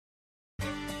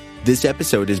This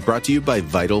episode is brought to you by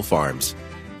Vital Farms.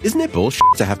 Isn't it bullshit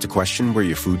to have to question where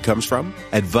your food comes from?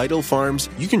 At Vital Farms,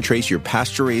 you can trace your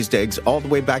pasture-raised eggs all the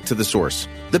way back to the source,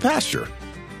 the pasture.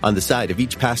 On the side of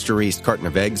each pasture-raised carton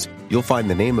of eggs, you'll find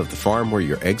the name of the farm where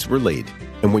your eggs were laid.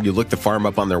 And when you look the farm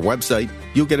up on their website,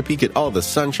 you'll get a peek at all the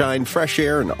sunshine, fresh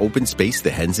air, and open space the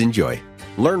hens enjoy.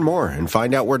 Learn more and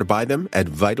find out where to buy them at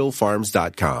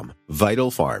vitalfarms.com.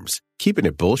 Vital Farms, keeping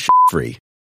it bullshit-free.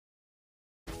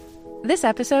 This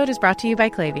episode is brought to you by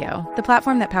Klaviyo, the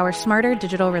platform that powers smarter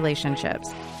digital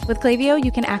relationships. With Klaviyo,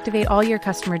 you can activate all your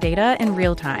customer data in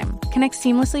real time, connect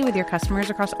seamlessly with your customers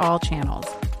across all channels,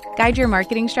 guide your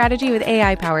marketing strategy with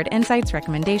AI-powered insights,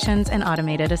 recommendations, and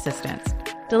automated assistance,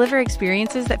 deliver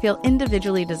experiences that feel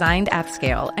individually designed at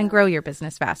scale, and grow your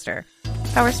business faster.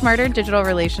 Power smarter digital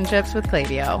relationships with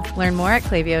Klaviyo. Learn more at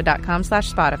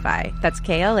klaviyo.com/Spotify. That's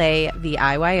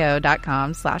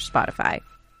KLAVIYO.com/Spotify.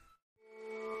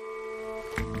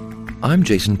 I'm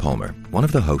Jason Palmer, one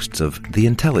of the hosts of The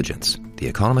Intelligence, The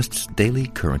Economist's daily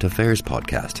current affairs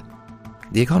podcast.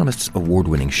 The Economist's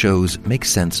award-winning shows make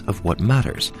sense of what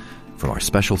matters, from our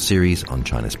special series on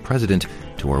China's president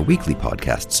to our weekly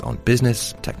podcasts on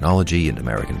business, technology, and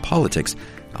American politics.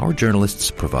 Our journalists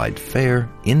provide fair,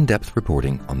 in-depth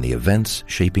reporting on the events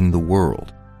shaping the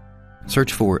world.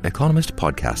 Search for Economist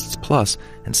Podcasts Plus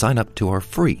and sign up to our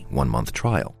free 1-month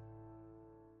trial.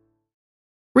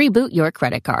 Reboot your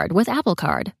credit card with Apple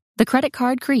Card, the credit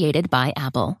card created by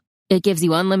Apple. It gives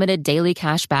you unlimited daily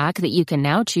cash back that you can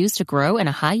now choose to grow in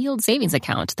a high-yield savings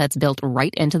account that's built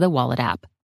right into the Wallet app.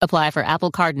 Apply for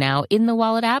Apple Card now in the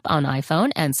Wallet app on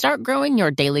iPhone and start growing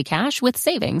your daily cash with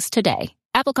savings today.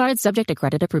 Apple Card subject to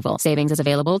credit approval. Savings is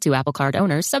available to Apple Card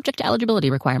owners subject to eligibility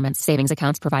requirements. Savings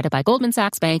accounts provided by Goldman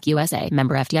Sachs Bank USA.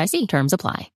 Member FDIC. Terms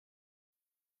apply.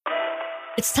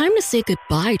 It's time to say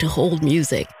goodbye to hold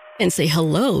music and say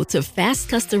hello to fast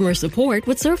customer support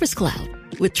with Service Cloud.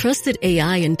 With trusted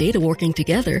AI and data working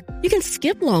together, you can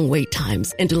skip long wait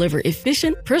times and deliver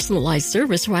efficient, personalized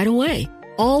service right away,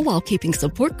 all while keeping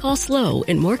support costs low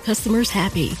and more customers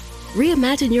happy.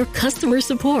 Reimagine your customer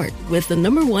support with the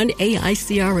 #1 AI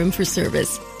CRM for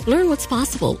service. Learn what's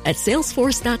possible at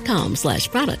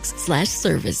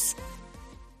salesforce.com/products/service.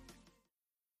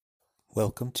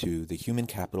 Welcome to the Human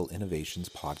Capital Innovations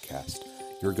Podcast,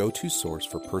 your go-to source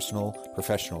for personal,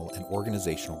 professional, and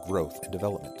organizational growth and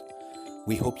development.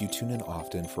 We hope you tune in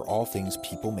often for all things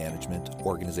people management,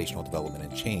 organizational development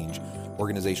and change,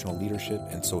 organizational leadership,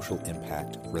 and social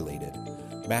impact related.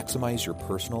 Maximize your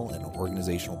personal and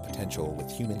organizational potential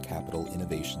with Human Capital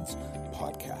Innovations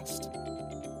Podcast.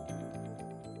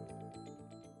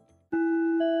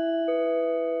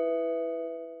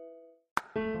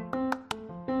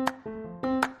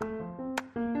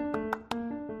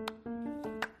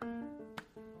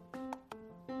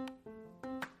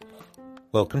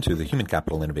 Welcome to the Human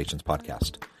Capital Innovations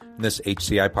Podcast. In this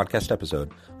HCI podcast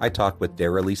episode, I talk with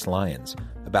Daralyse Lyons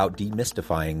about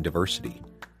demystifying diversity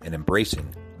and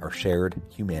embracing our shared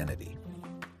humanity.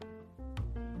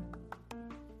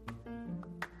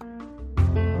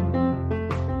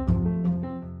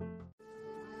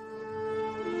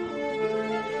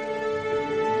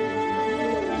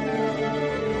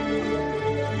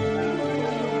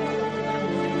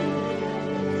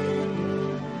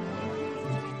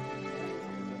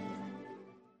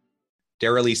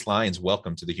 Daralyse Lyons,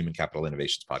 welcome to the Human Capital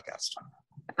Innovations Podcast.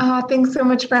 Thanks so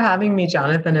much for having me,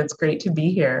 Jonathan. It's great to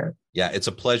be here. Yeah, it's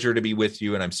a pleasure to be with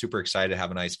you, and I'm super excited to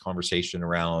have a nice conversation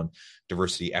around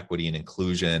diversity, equity, and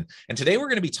inclusion. And today we're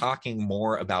going to be talking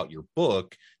more about your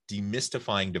book,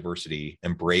 Demystifying Diversity,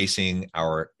 Embracing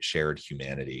Our Shared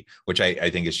Humanity, which I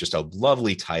think is just a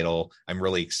lovely title. I'm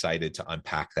really excited to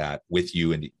unpack that with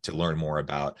you and to learn more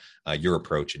about your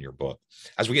approach in your book.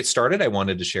 As we get started, I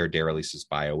wanted to share Daralyse's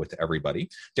bio with everybody.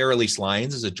 Daralyse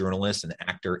Lyons is a journalist, an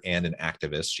actor, and an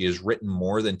activist. She has written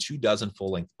more than 24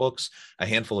 full-length books, a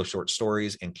handful of short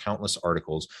stories, and countless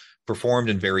articles, performed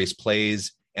in various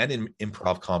plays and in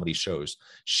improv comedy shows.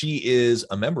 She is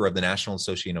a member of the National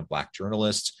Association of Black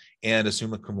Journalists and a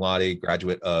summa cum laude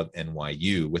graduate of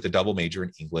NYU with a double major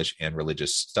in English and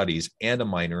religious studies and a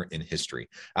minor in history.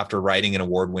 After writing an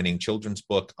award-winning children's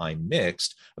book, I'm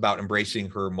Mixed, about embracing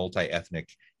her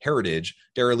multi-ethnic heritage,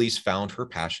 Daralyse found her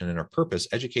passion and her purpose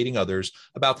educating others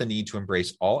about the need to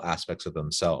embrace all aspects of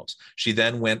themselves. She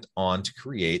then went on to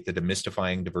create the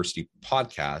Demystifying Diversity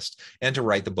podcast and to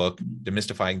write the book,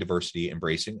 Demystifying Diversity,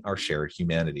 Embracing Our Shared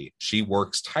Humanity. She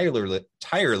works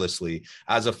tirelessly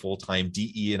as a full-time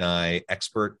DE&I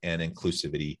expert and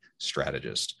inclusivity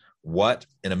strategist. What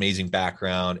an amazing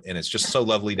background. And it's just so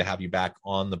lovely to have you back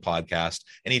on the podcast.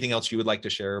 Anything else you would like to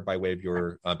share by way of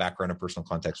your background and personal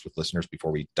context with listeners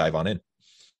before we dive on in?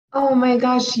 Oh my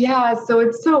gosh, yeah. So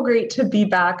it's so great to be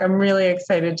back. I'm really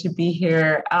excited to be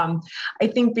here. I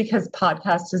think because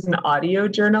podcast is an audio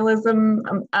journalism,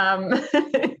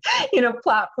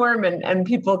 platform, and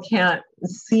people can't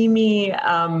see me.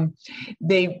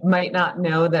 They might not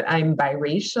know that I'm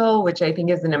biracial, which I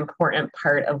think is an important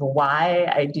part of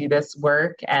why I do this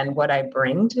work and what I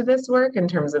bring to this work in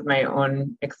terms of my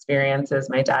own experiences.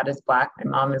 My dad is Black,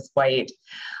 my mom is white.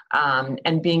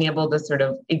 And being able to sort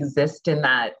of exist in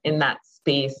that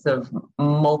space of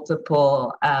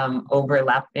multiple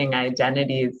overlapping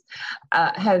identities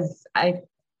has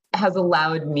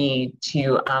allowed me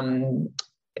to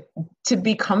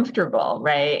be comfortable,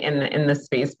 right, in the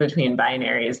space between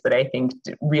binaries that I think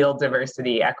real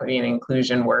diversity, equity, and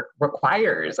inclusion work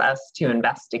requires us to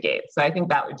investigate. So I think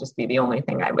that would just be the only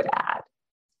thing I would add.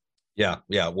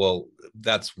 Yeah. Well,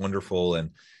 that's wonderful.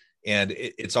 And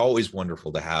it's always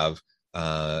wonderful to have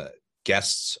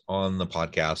guests on the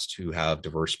podcast who have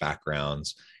diverse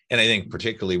backgrounds. And I think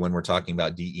particularly when we're talking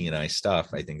about DE&I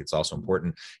stuff, I think it's also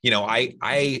important.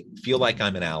 I feel like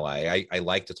I'm an ally. I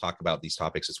like to talk about these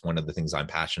topics. It's one of the things I'm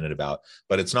passionate about,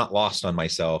 but it's not lost on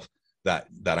myself that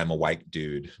I'm a white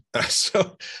dude.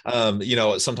 So,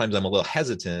 sometimes I'm a little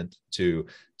hesitant to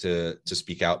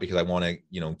speak out because I want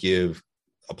to, give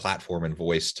a platform and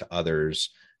voice to others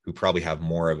who probably have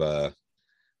more of a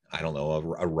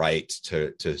right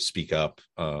to speak up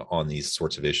on these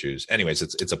sorts of issues. Anyways,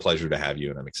 it's a pleasure to have you,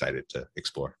 and I'm excited to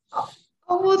explore. Oh,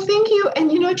 well, thank you.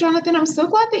 And, Jonathan, I'm so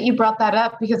glad that you brought that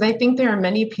up, because I think there are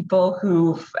many people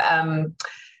who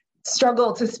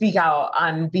struggle to speak out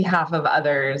on behalf of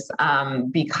others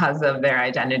because of their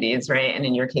identities, right? And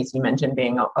in your case, you mentioned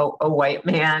being a white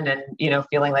man and,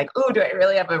 feeling like, oh, do I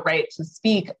really have a right to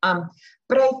speak?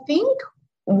 But I think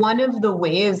one of the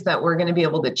ways that we're going to be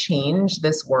able to change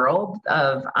this world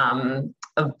of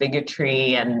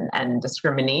bigotry and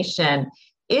discrimination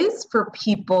is for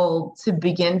people to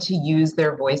begin to use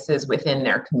their voices within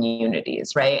their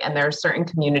communities, right? And there are certain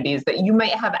communities that you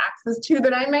might have access to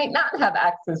that I might not have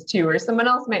access to, or someone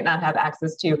else might not have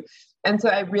access to. And so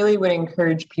I really would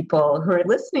encourage people who are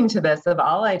listening to this of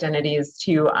all identities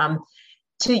to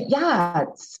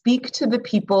speak to the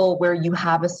people where you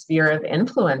have a sphere of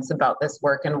influence about this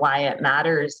work and why it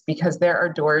matters, because there are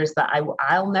doors that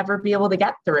I'll never be able to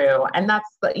get through. And that's,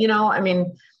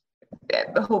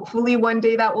 hopefully one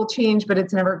day that will change, but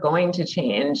it's never going to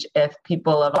change if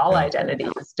people of all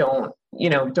identities don't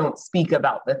speak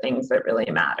about the things that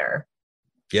really matter.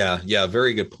 Yeah.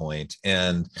 Very good point.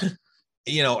 And,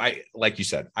 I, like you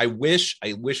said, I wish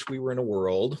we were in a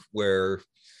world where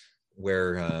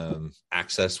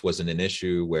access wasn't an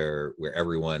issue, where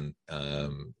everyone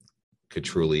could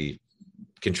truly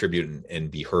contribute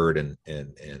and be heard and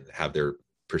have their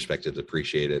perspectives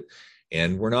appreciated.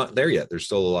 And we're not there yet. There's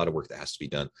still a lot of work that has to be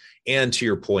done. And to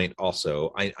your point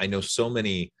also, I know so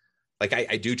many, like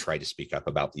I do try to speak up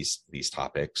about these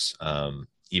topics,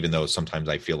 even though sometimes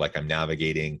I feel like I'm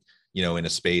navigating, in a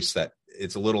space that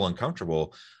it's a little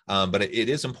uncomfortable, but it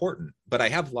is important. But I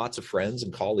have lots of friends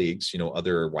and colleagues,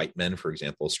 other white men, for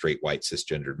example, straight, white,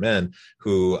 cisgendered men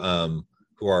who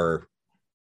are,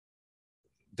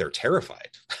 they're terrified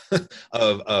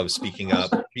of speaking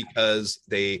up because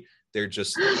they're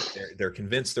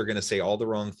convinced they're going to say all the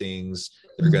wrong things.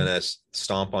 They're going to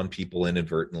stomp on people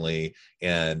inadvertently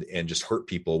and just hurt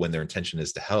people when their intention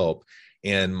is to help.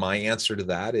 And my answer to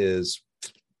that is,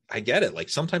 I get it. Like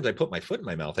sometimes I put my foot in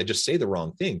my mouth. I just say the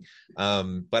wrong thing.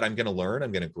 But I'm going to learn,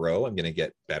 I'm going to grow, I'm going to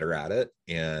get better at it.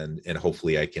 And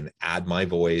hopefully I can add my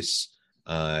voice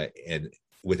and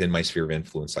within my sphere of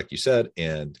influence, like you said,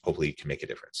 and hopefully can make a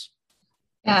difference.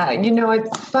 Yeah,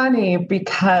 it's funny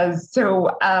because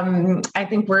I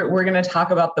think we're going to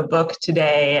talk about the book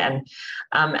today and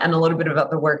a little bit about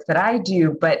the work that I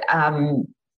do, but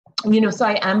so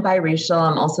I am biracial.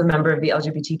 I'm also a member of the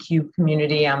LGBTQ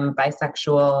community. I'm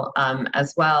bisexual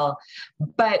as well,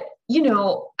 but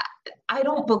I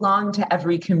don't belong to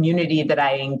every community that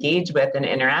I engage with and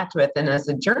interact with. And as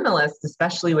a journalist,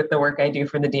 especially with the work I do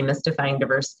for the Demystifying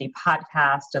Diversity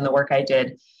podcast and the work I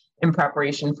did in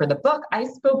preparation for the book, I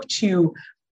spoke to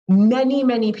many,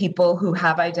 many people who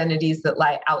have identities that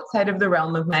lie outside of the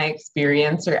realm of my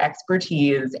experience or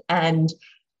expertise. And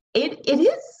it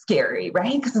is scary,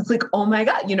 right? Because it's like, oh my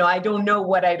God, I don't know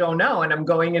what I don't know. And I'm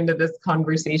going into this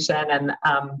conversation and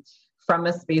from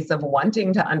a space of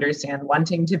wanting to understand,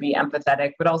 wanting to be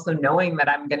empathetic, but also knowing that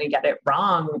I'm going to get it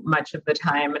wrong much of the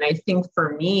time. And I think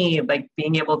for me, like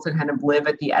being able to kind of live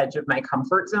at the edge of my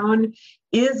comfort zone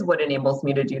is what enables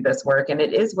me to do this work. And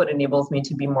it is what enables me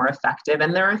to be more effective.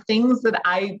 And there are things that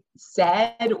I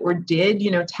said or did,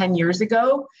 10 years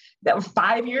ago, that were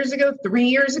 5 years ago, 3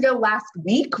 years ago, last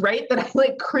week, right? That I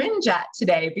like cringe at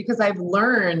today because I've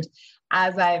learned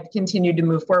as I've continued to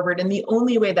move forward. And the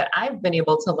only way that I've been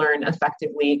able to learn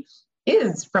effectively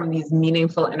is from these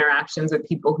meaningful interactions with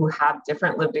people who have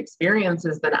different lived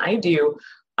experiences than I do.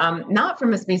 Not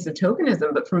from a space of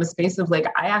tokenism, but from a space of like,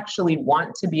 I actually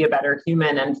want to be a better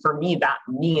human. And for me, that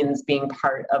means being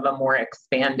part of a more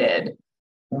expanded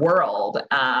world.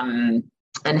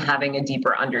 And having a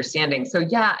deeper understanding. So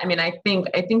yeah, I mean, I think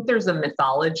there's a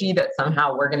mythology that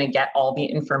somehow we're going to get all the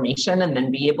information and then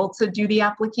be able to do the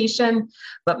application.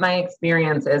 But my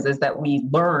experience is that we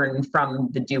learn from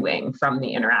the doing, from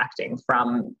the interacting,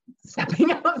 from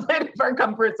stepping outside of our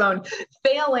comfort zone,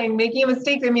 failing, making a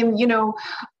mistake. I mean,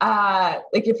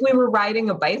 like if we were riding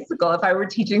a bicycle, if I were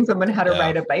teaching someone how to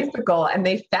ride a bicycle and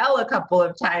they fell a couple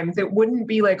of times, it wouldn't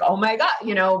be like, oh my God,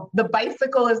 the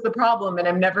bicycle is the problem and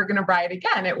I'm never going to ride again.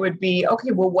 It would be,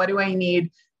 okay, well, what do I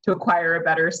need to acquire a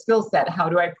better skill set? How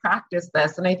do I practice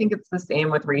this? And I think it's the same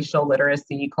with racial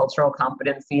literacy, cultural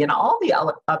competency, and all the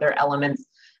other elements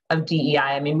of DEI.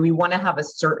 I mean, we want to have a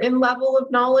certain level of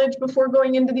knowledge before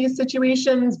going into these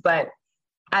situations, but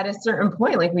at a certain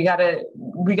point, like we gotta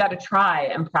try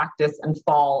and practice and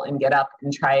fall and get up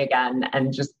and try again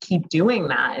and just keep doing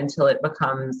that until it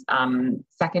becomes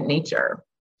second nature.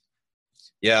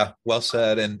 Yeah, well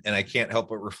said. And I can't help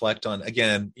but reflect on,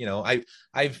 again,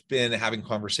 I've been having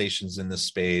conversations in this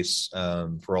space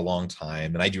for a long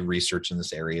time, and I do research in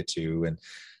this area too. And,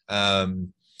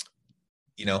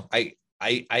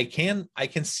 I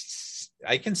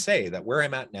can say that where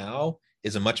I'm at now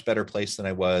is a much better place than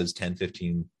I was 10,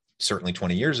 15, certainly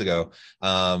 20 years ago.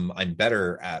 I'm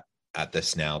better at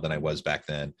this now than I was back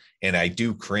then. And I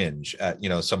do cringe at,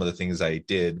 some of the things I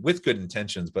did with good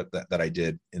intentions, but that I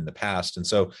did in the past. And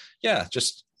so, yeah,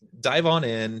 just dive on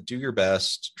in, do your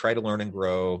best, try to learn and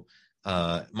grow.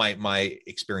 My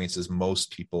experience is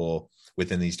most people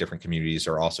within these different communities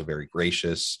are also very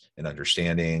gracious and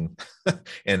understanding.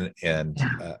 and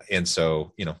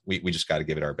so, we just got to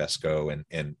give it our best go,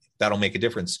 and that'll make a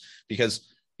difference because,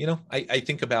 I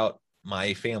think about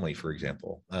my family, for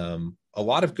example. A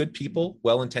lot of good people,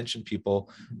 well-intentioned people,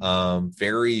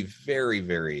 very, very,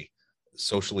 very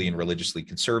socially and religiously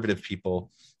conservative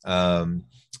people,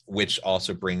 which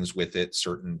also brings with it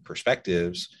certain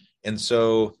perspectives. And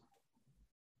so,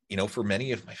 for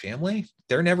many of my family,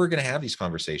 they're never going to have these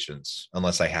conversations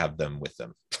unless I have them with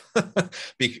them,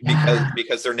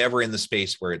 because they're never in the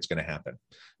space where it's going to happen,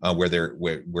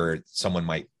 where someone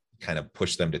might kind of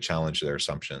push them to challenge their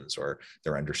assumptions or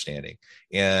their understanding.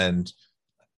 And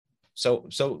so,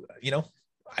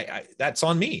 I that's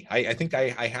on me. I think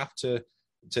I have to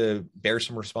bear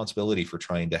some responsibility for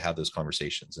trying to have those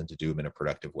conversations and to do them in a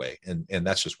productive way. And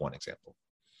that's just one example.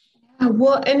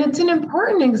 Well, and it's an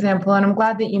important example. And I'm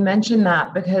glad that you mentioned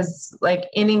that because like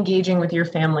in engaging with your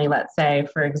family, let's say,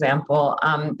 for example,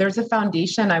 there's a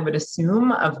foundation, I would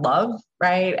assume, of love,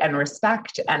 right? And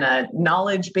respect and a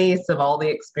knowledge base of all the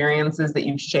experiences that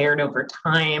you've shared over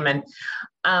time.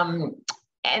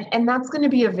 And that's going to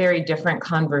be a very different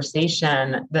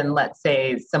conversation than, let's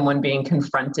say, someone being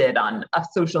confronted on a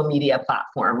social media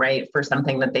platform, right, for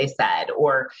something that they said,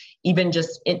 or even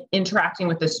just interacting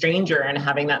with a stranger and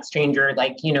having that stranger,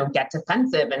 get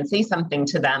defensive and say something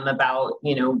to them about,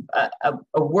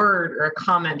 a word or a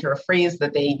comment or a phrase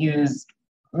that they used,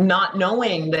 not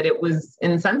knowing that it was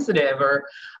insensitive or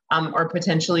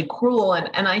potentially cruel.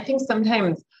 And I think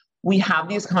sometimes we have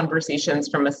these conversations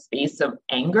from a space of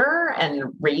anger and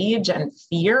rage and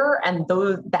fear, and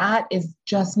that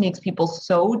just makes people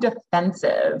so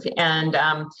defensive. And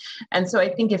so I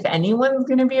think if anyone's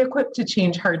going to be equipped to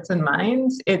change hearts and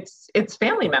minds, it's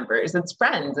family members, it's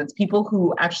friends, it's people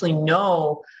who actually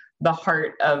know the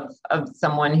heart of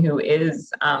someone who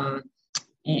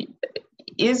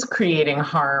is creating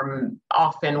harm,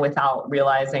 often without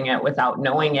realizing it, without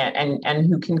knowing it, and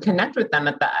who can connect with them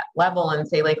at that level and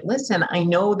say, like, listen, I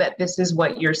know that this is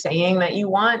what you're saying that you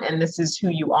want, and this is who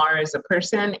you are as a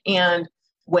person. And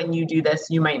when you do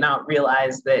this, you might not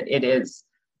realize that it is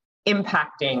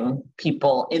impacting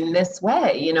people in this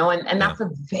way, and that's a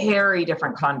very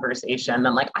different conversation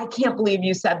than like, I can't believe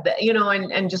you said that,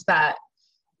 and just that,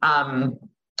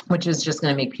 which is just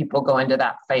going to make people go into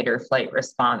that fight or flight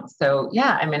response. So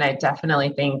yeah, I mean, I definitely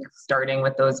think starting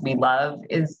with those we love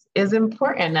is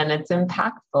important, and it's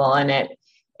impactful, and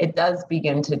it does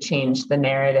begin to change the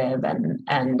narrative. I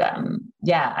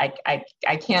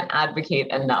can't advocate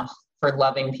enough for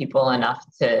loving people enough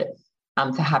to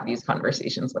have these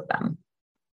conversations with them.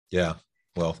 Yeah.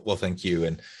 Well, thank you.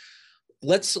 And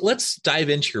let's dive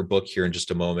into your book here in just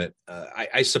a moment.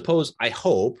 I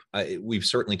hope we've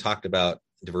certainly talked about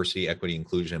diversity, equity,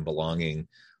 inclusion, and belonging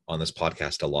on this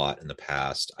podcast a lot in the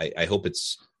past. I hope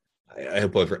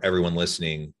everyone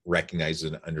listening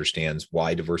recognizes and understands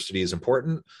why diversity is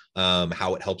important,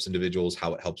 how it helps individuals,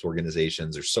 how it helps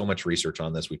organizations. There's so much research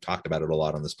on this. We've talked about it a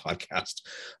lot on this podcast.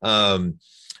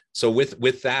 So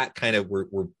with that kind of,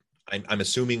 I'm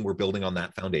assuming we're building on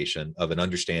that foundation of an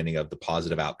understanding of the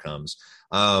positive outcomes.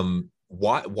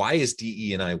 Why is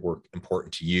DE&I work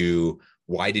important to you?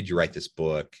 Why did you write this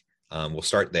book? We'll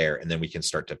start there, and then we can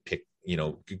start to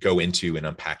go into and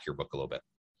unpack your book a little bit.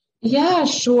 Yeah,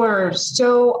 sure.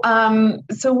 So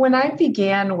when I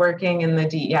began working in the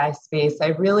DEI space, I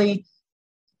really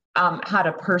had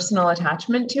a personal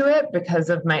attachment to it because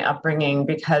of my upbringing,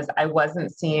 because I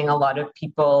wasn't seeing a lot of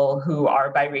people who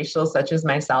are biracial, such as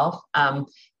myself,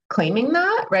 claiming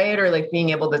that, right? Or like being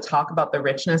able to talk about the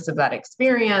richness of that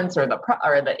experience or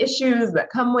the issues that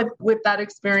come with that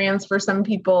experience for some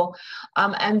people.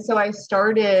 And so I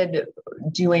started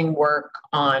doing work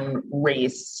on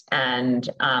race and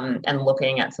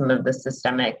looking at some of the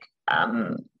systemic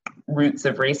roots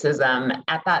of racism.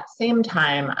 At that same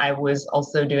time, I was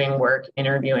also doing work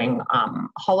interviewing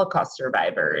Holocaust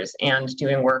survivors and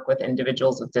doing work with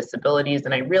individuals with disabilities.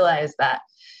 And I realized that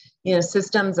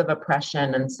systems of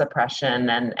oppression and suppression,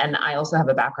 and I also have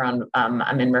a background,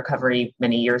 I'm in recovery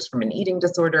many years from an eating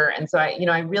disorder. And so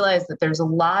I realized that there's a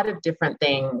lot of different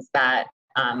things that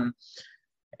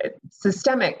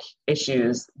systemic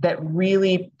issues that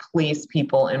really place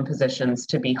people in positions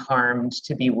to be harmed,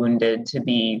 to be wounded, to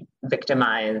be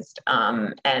victimized.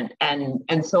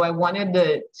 And so I wanted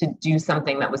to do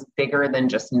something that was bigger than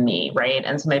just me, right?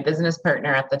 And so my business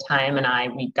partner at the time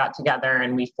and we got together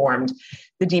and we formed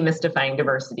the Demystifying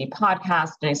Diversity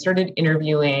podcast. And I started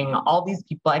interviewing all these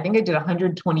people. I think I did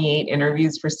 128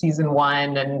 interviews for season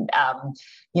 1 and,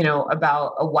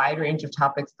 about a wide range of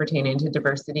topics pertaining to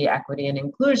diversity, equity, and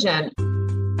inclusion.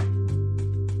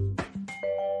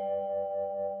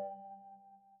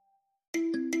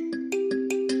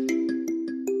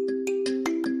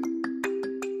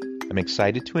 I'm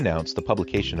excited to announce the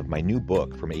publication of my new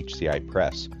book from HCI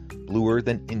Press, Bluer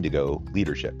Than Indigo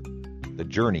Leadership, The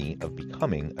Journey of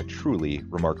Becoming a Truly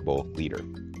Remarkable Leader.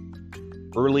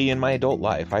 Early in my adult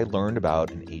life, I learned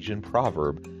about an Asian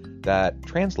proverb that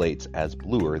translates as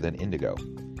bluer than indigo.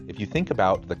 If you think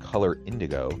about the color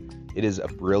indigo, it is a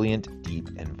brilliant, deep,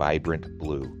 and vibrant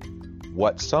blue,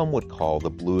 what some would call the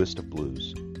bluest of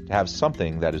blues. To have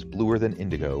something that is bluer than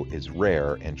indigo is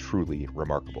rare and truly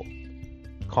remarkable.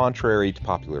 Contrary to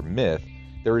popular myth,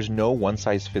 there is no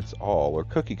one-size-fits-all or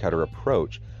cookie-cutter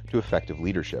approach to effective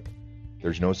leadership.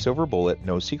 There's no silver bullet,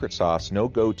 no secret sauce, no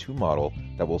go-to model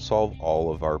that will solve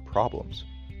all of our problems.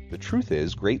 The truth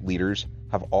is, great leaders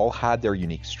have all had their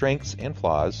unique strengths and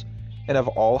flaws, and have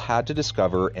all had to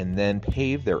discover and then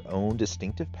pave their own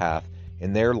distinctive path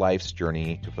in their life's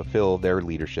journey to fulfill their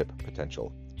leadership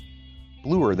potential.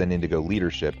 Bluer Than Indigo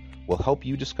Leadership will help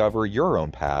you discover your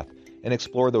own path and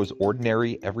explore those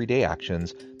ordinary, everyday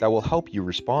actions that will help you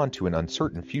respond to an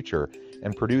uncertain future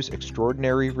and produce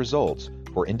extraordinary results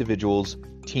for individuals,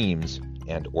 teams,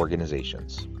 and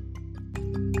organizations.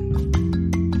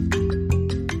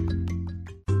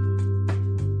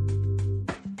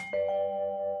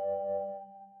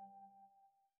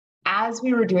 As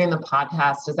we were doing the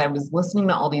podcast, as I was listening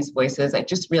to all these voices, I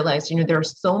just realized, there are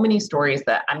so many stories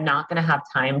that I'm not going to have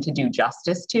time to do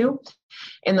justice to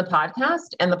in the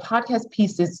podcast. And the podcast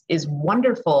piece is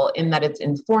wonderful in that it's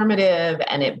informative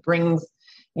and it brings,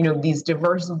 these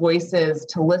diverse voices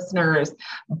to listeners,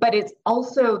 but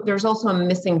there's also a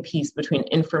missing piece between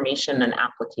information and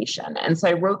application. And so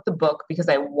I wrote the book because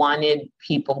I wanted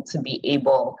people to be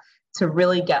able to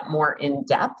really get more in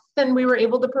depth than we were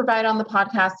able to provide on the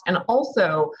podcast. And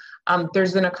also,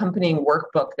 there's an accompanying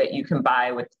workbook that you can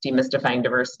buy with Demystifying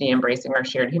Diversity, Embracing Our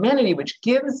Shared Humanity, which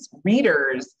gives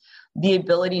readers the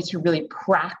ability to really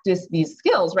practice these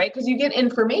skills, right? Because you get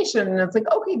information and it's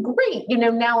like, okay, great.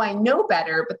 Now I know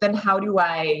better, but then how do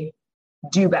I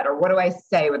do better? What do I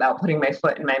say without putting my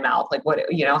foot in my mouth? Like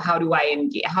how do I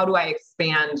engage? How do I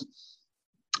expand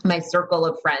my circle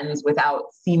of friends without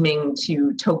seeming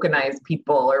to tokenize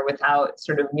people or without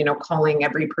sort of, calling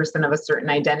every person of a certain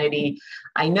identity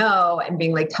I know and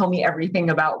being like, tell me everything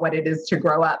about what it is to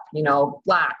grow up,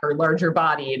 Black or larger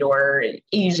bodied or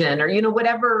Asian or,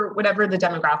 whatever the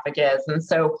demographic is. And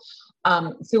so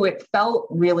So it felt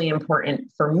really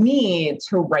important for me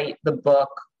to write the book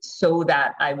so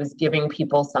that I was giving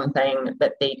people something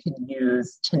that they could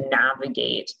use to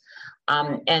navigate.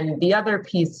 And the other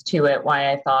piece to it,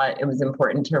 why I thought it was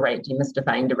important to write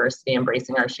Demystifying Diversity,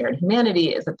 Embracing Our Shared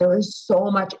Humanity, is that there is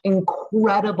so much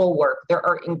incredible work. There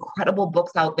are incredible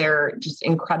books out there, just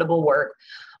incredible work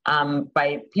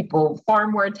by people far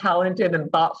more talented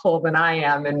and thoughtful than I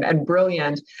am and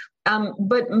brilliant.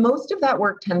 But most of that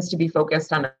work tends to be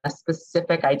focused on a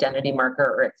specific identity marker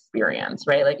or experience,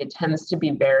 right? Like it tends to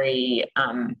be very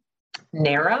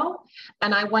narrow.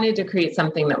 And I wanted to create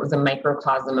something that was a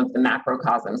microcosm of the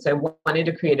macrocosm. So I wanted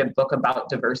to create a book about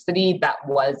diversity that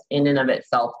was in and of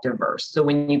itself diverse. So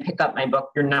when you pick up my book,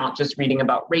 you're not just reading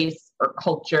about race or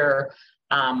culture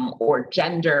or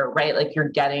gender, right? Like you're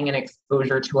getting an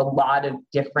exposure to a lot of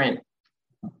different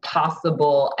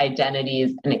possible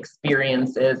identities and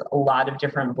experiences, a lot of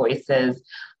different voices.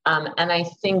 And I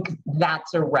think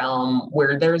that's a realm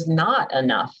where there's not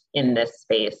enough in this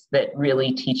space that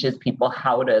really teaches people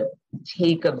how to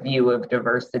take a view of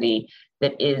diversity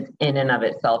that is in and of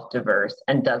itself diverse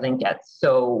and doesn't get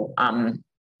so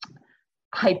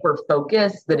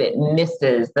hyper-focused that it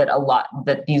misses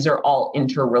that these are all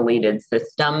interrelated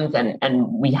systems and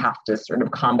we have to sort of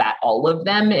combat all of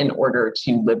them in order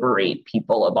to liberate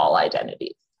people of all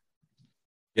identities.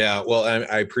 Yeah, well,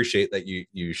 I appreciate that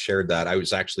you shared that. I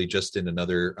was actually just in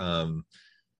another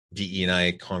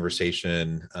DE&I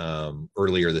conversation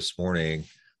earlier this morning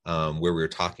where we were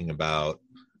talking about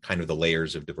kind of the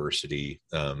layers of diversity.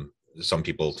 Some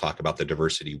people talk about the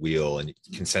diversity wheel and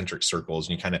concentric circles,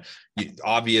 and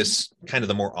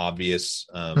the more obvious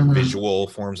visual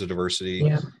forms of diversity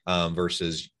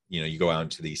versus, you go out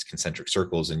into these concentric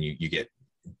circles and you get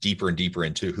deeper and deeper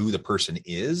into who the person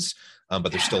is. But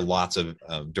there's still lots of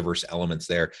diverse elements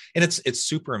there. And it's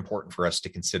super important for us to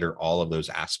consider all of those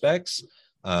aspects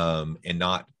and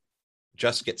not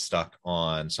just get stuck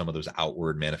on some of those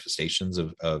outward manifestations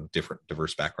of different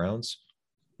diverse backgrounds.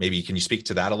 Maybe can you speak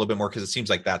to that a little bit more? Because it seems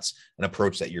like that's an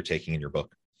approach that you're taking in your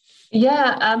book.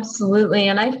 Yeah, absolutely.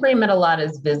 And I frame it a lot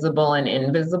as visible and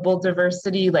invisible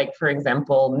diversity. Like, for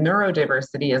example,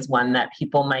 neurodiversity is one that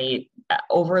people might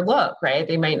overlook, right?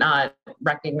 They might not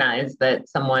recognize that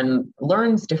someone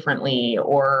learns differently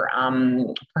or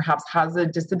perhaps has a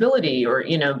disability or,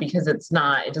 because it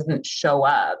doesn't show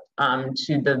up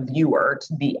to the viewer,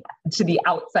 to the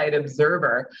outside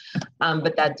observer.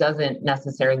 But that doesn't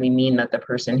necessarily mean that the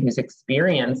person who's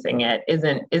experiencing it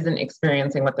isn't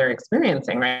experiencing what they're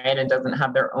experiencing, right? And doesn't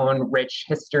have their own rich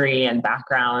history and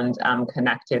background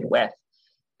connected with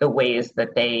the ways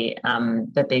that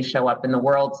they show up in the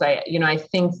world. So I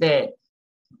think that,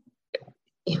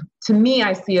 to me,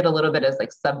 I see it a little bit as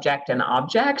like subject and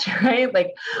object, right?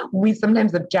 Like we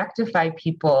sometimes objectify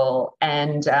people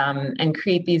and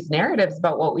create these narratives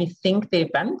about what we think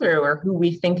they've been through or who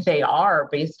we think they are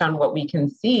based on what we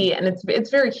can see. And it's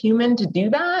very human to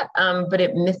do that, but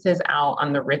it misses out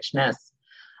on the richness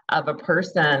of a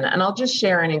person. And I'll just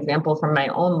share an example from my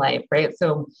own life, right?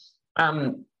 So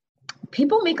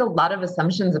people make a lot of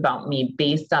assumptions about me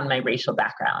based on my racial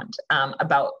background,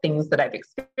 about things that I've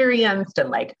experienced and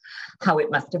like how it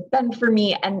must have been for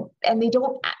me. And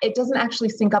it doesn't actually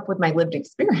sync up with my lived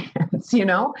experience,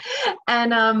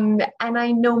 And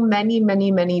I know many,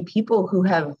 many, many people who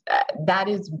have, that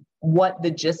is what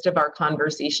the gist of our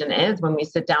conversation is. When we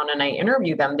sit down and I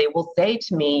interview them, they will say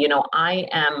to me, I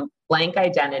am blank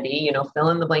identity, fill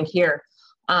in the blank here.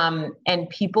 And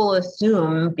people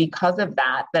assume because of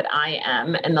that I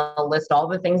am, and they'll list all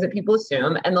the things that people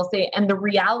assume, and they'll say, and the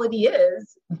reality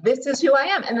is, this is who I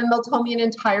am. And then they'll tell me an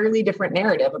entirely different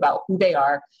narrative about who they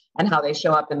are and how they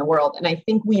show up in the world. And I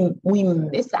think we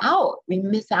miss out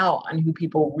on who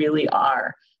people really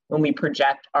are when we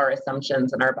project our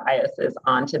assumptions and our biases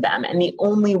onto them. And the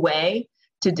only way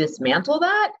to dismantle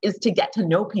that is to get to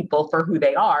know people for who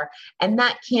they are. And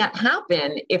that can't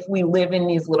happen if we live in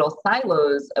these little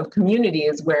silos of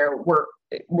communities where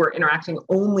we're interacting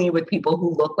only with people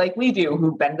who look like we do,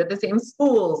 who've been to the same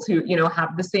schools, who,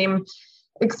 have the same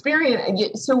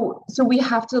experience. So we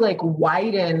have to like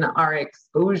widen our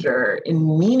exposure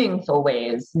in meaningful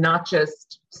ways, not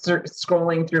just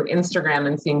scrolling through Instagram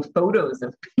and seeing photos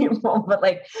of people, but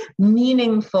like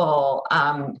meaningful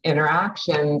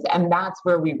interactions. And that's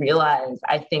where we realize,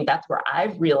 I think that's where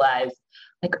I've realized,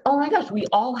 like, oh my gosh, we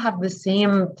all have the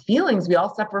same feelings. We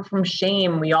all suffer from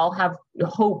shame. We all have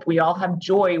hope. We all have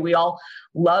joy. We all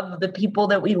love the people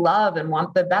that we love and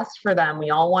want the best for them.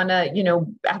 We all want to,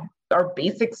 have our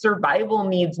basic survival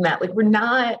needs met. Like we're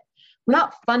not we're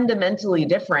not fundamentally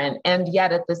different. And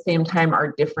yet at the same time,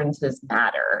 our differences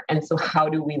matter. And so how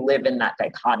do we live in that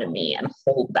dichotomy and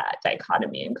hold that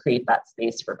dichotomy and create that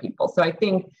space for people? So I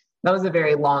think that was a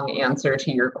very long answer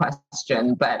to your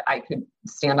question, but I could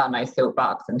stand on my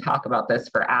soapbox and talk about this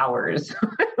for hours.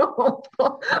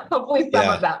 Hopefully some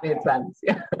of that made sense.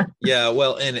 Yeah. Yeah.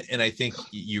 Well, and I think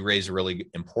you raise a really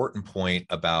important point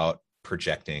about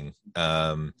projecting.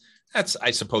 I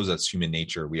suppose that's human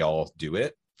nature. We all do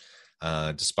it,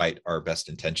 despite our best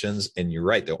intentions. And you're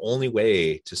right. The only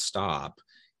way to stop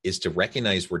is to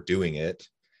recognize we're doing it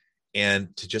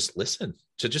and to just listen,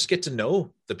 to just get to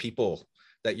know the people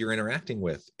that you're interacting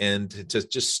with, and to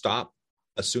just stop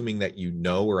assuming that you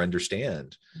know or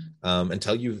understand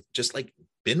until you've just like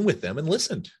been with them and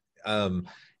listened.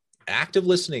 Active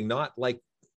listening, not like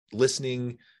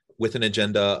listening with an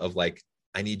agenda of like,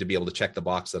 I need to be able to check the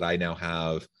box that I now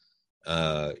have,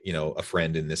 a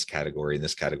friend in this category, in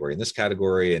this category, in this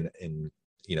category. And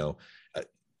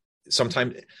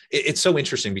sometimes it's so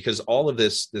interesting because all of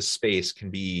this space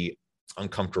can be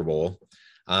uncomfortable.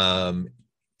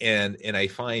 And I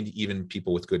find even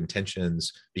people with good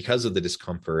intentions, because of the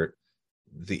discomfort,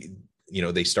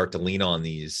 they start to lean on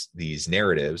these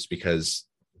narratives because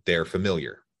they're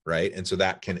familiar, right? And so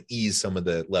that can ease some of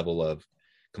the level of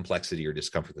complexity or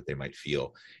discomfort that they might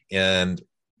feel. And,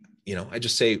 I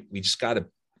just say, we just got to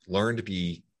learn to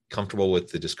be comfortable with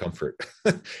the discomfort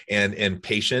and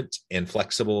patient and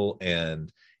flexible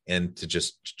and to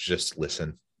just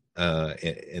listen.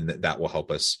 And that will help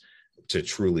us to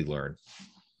truly learn.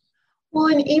 Well,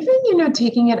 and even,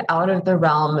 taking it out of the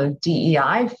realm of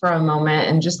DEI for a moment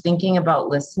and just thinking about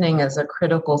listening as a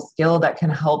critical skill that can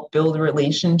help build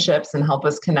relationships and help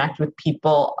us connect with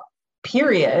people,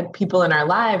 people in our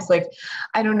lives. Like,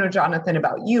 I don't know, Jonathan,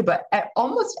 about you, but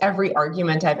almost every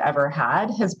argument I've ever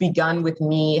had has begun with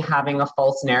me having a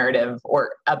false narrative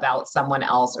or about someone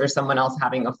else, or someone else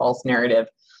having a false narrative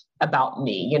about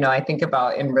me. I think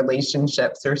about in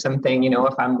relationships or something,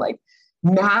 if I'm like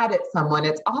mad at someone,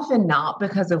 it's often not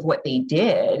because of what they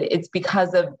did. It's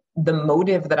because of the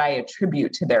motive that I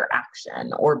attribute to their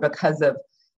action, or because of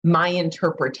my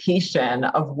interpretation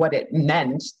of what it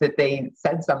meant that they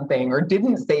said something or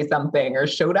didn't say something or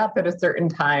showed up at a certain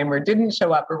time or didn't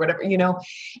show up or whatever,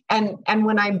 and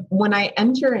when I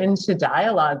enter into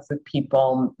dialogues with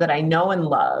people that I know and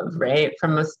love, right,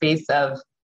 from a space of,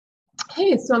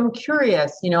 hey, so I'm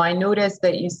curious, I noticed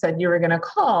that you said you were going to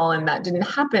call and that didn't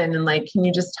happen. And like, can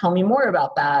you just tell me more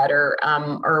about that?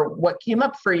 Or what came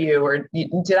up for you? Or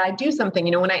did I do something?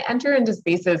 When I enter into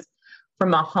spaces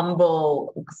from a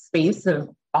humble space of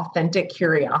authentic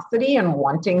curiosity and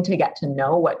wanting to get to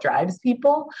know what drives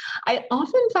people, I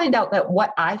often find out that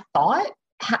what I thought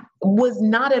was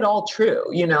not at all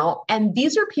true, and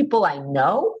these are people I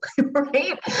know,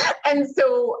 right? And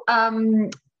so,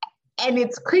 and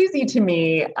it's crazy to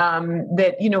me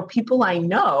that, people I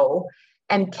know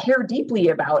and care deeply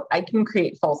about, I can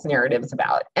create false narratives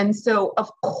about. And so,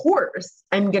 of course,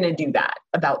 I'm going to do that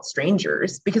about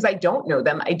strangers because I don't know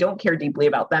them. I don't care deeply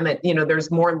about them.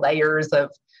 There's more layers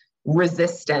of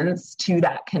resistance to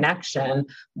that connection.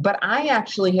 But I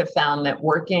actually have found that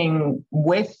working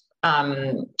with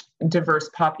diverse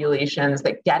populations,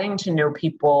 that getting to know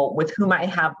people with whom I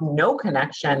have no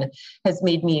connection has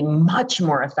made me much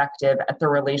more effective at the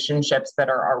relationships that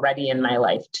are already in my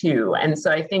life too. And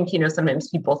so I think, sometimes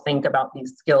people think about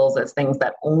these skills as things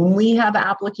that only have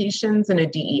applications in a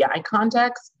DEI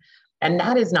context. And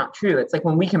that is not true. It's like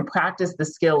when we can practice the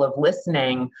skill of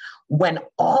listening when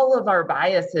all of our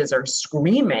biases are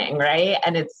screaming, right?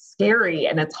 And it's scary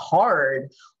and it's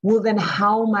hard. Well, then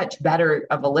how much better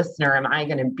of a listener am I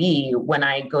going to be when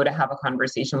I go to have a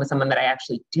conversation with someone that I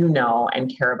actually do know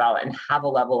and care about and have a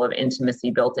level of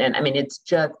intimacy built in? I mean, it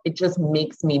just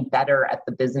makes me better at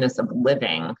the business of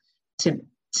living to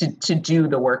do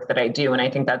the work that I do. And I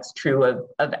think that's true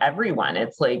of everyone.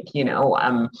 It's like,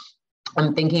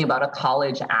 I'm thinking about a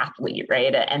college athlete,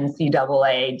 right? An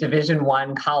NCAA Division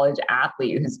I college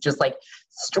athlete who's just like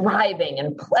striving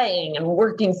and playing and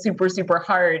working super, super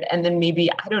hard. And then maybe,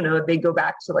 I don't know, they go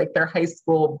back to like their high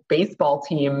school baseball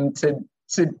team to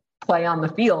play on the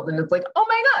field. And it's like, oh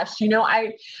my gosh,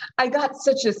 I got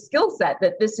such a skill set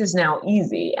that this is now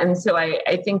easy. And so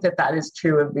I think that is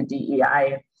true of the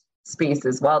DEI space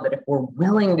as well, that if we're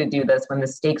willing to do this when the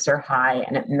stakes are high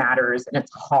and it matters and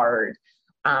it's hard,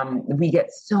 we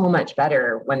get so much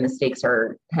better when the stakes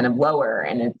are kind of lower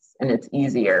and it's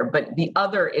easier. But the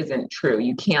other isn't true.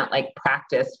 You can't like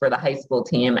practice for the high school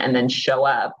team and then show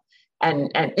up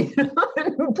and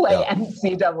play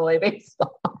NCAA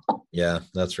baseball. Yeah,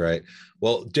 that's right.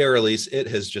 Well, Daralyse, it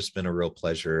has just been a real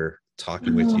pleasure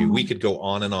talking with you. We could go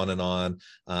on and on and on.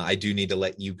 I do need to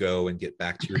let you go and get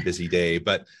back to your busy day,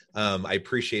 but I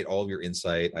appreciate all of your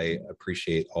insight. I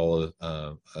appreciate all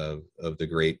of the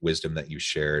great wisdom that you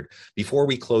shared. Before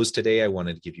we close today, I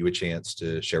wanted to give you a chance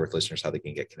to share with listeners how they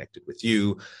can get connected with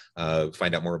you,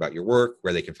 find out more about your work,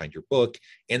 where they can find your book,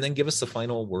 and then give us the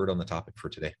final word on the topic for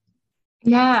today.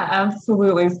 Yeah,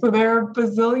 absolutely. So there are a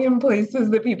bazillion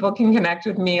places that people can connect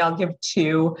with me. I'll give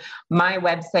two. My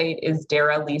website is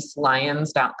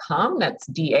daralyselyons.com. That's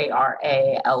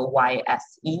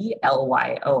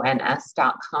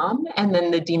DARALYSELYONS.com. And then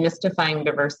the Demystifying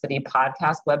Diversity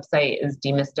podcast website is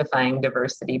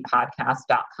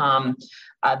demystifyingdiversitypodcast.com.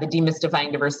 The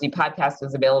Demystifying Diversity podcast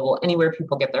is available anywhere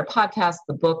people get their podcasts.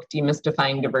 The book,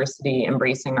 Demystifying Diversity,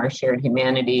 Embracing Our Shared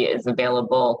Humanity, is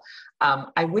available.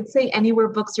 I would say anywhere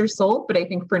books are sold, but I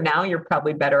think for now you're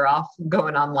probably better off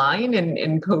going online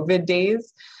in COVID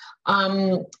days.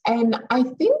 And I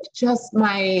think just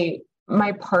my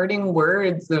parting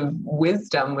words of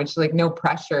wisdom, which like no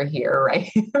pressure here,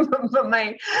 right? But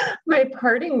my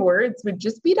parting words would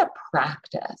just be to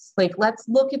practice. Like, let's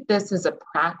look at this as a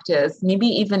practice, maybe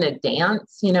even a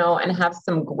dance, and have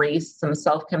some grace, some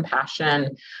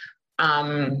self-compassion,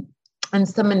 and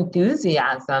some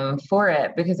enthusiasm for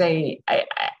it, because I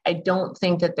don't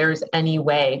think that there's any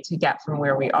way to get from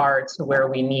where we are to where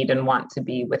we need and want to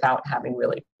be without having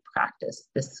really practiced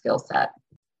this skill set.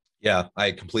 Yeah,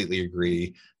 I completely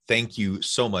agree. Thank you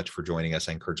so much for joining us.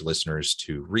 I encourage listeners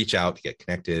to reach out, to get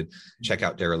connected, check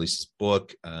out Daralyse's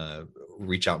book,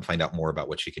 reach out and find out more about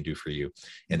what she can do for you.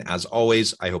 And as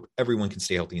always, I hope everyone can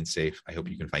stay healthy and safe. I hope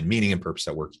you can find meaning and purpose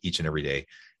at work each and every day.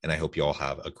 And I hope you all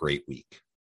have a great week.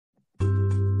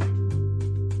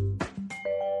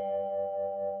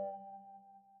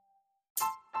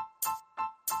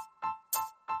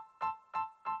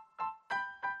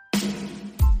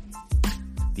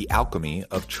 The alchemy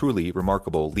of truly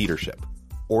remarkable leadership.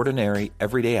 Ordinary,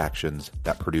 everyday actions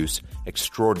that produce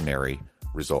extraordinary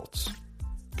results.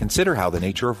 Consider how the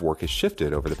nature of work has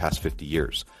shifted over the past 50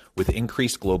 years. With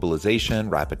increased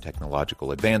globalization, rapid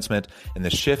technological advancement, and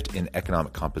the shift in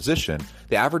economic composition,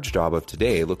 the average job of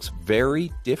today looks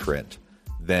very different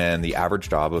than the average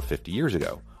job of 50 years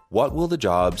ago. What will the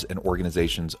jobs and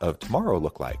organizations of tomorrow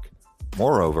look like?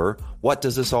 Moreover, what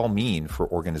does this all mean for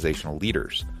organizational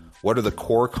leaders? What are the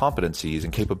core competencies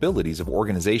and capabilities of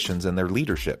organizations and their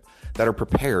leadership that are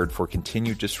prepared for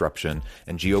continued disruption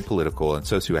and geopolitical and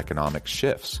socioeconomic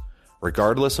shifts?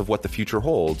 Regardless of what the future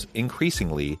holds,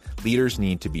 increasingly, leaders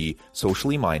need to be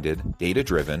socially minded,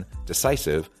 data-driven,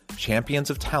 decisive, champions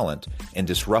of talent, and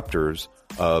disruptors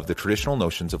of the traditional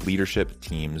notions of leadership,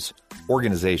 teams,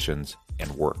 organizations, and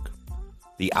work.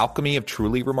 The alchemy of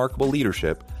truly remarkable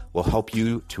leadership will help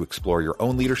you to explore your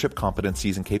own leadership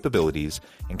competencies and capabilities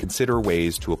and consider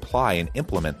ways to apply and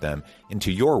implement them into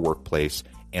your workplace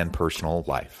and personal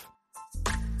life.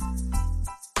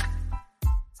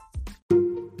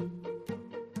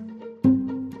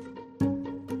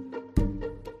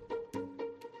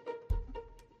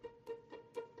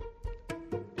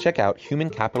 Check out Human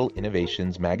Capital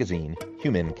Innovations magazine,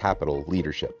 Human Capital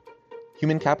Leadership.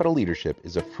 Human Capital Leadership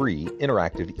is a free,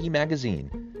 interactive e-magazine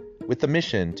with the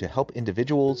mission to help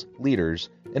individuals, leaders,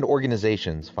 and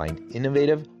organizations find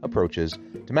innovative approaches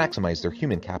to maximize their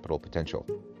human capital potential.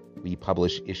 We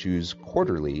publish issues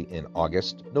quarterly in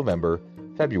August, November,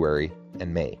 February,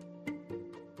 and May.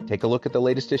 Take a look at the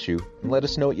latest issue and let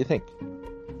us know what you think.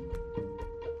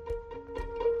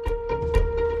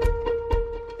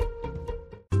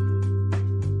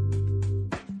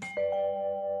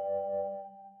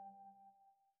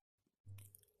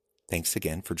 Thanks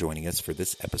again for joining us for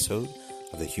this episode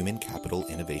of the Human Capital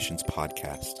Innovations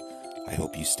Podcast. I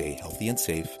hope you stay healthy and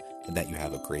safe and that you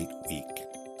have a great week.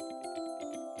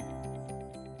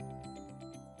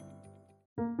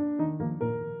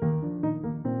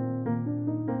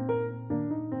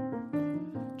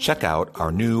 Check out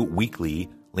our new weekly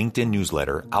LinkedIn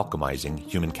newsletter, Alchemizing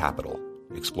Human Capital,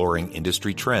 exploring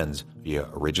industry trends via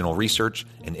original research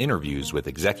and interviews with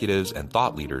executives and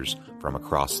thought leaders from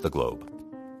across the globe.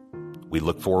 We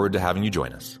look forward to having you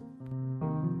join us.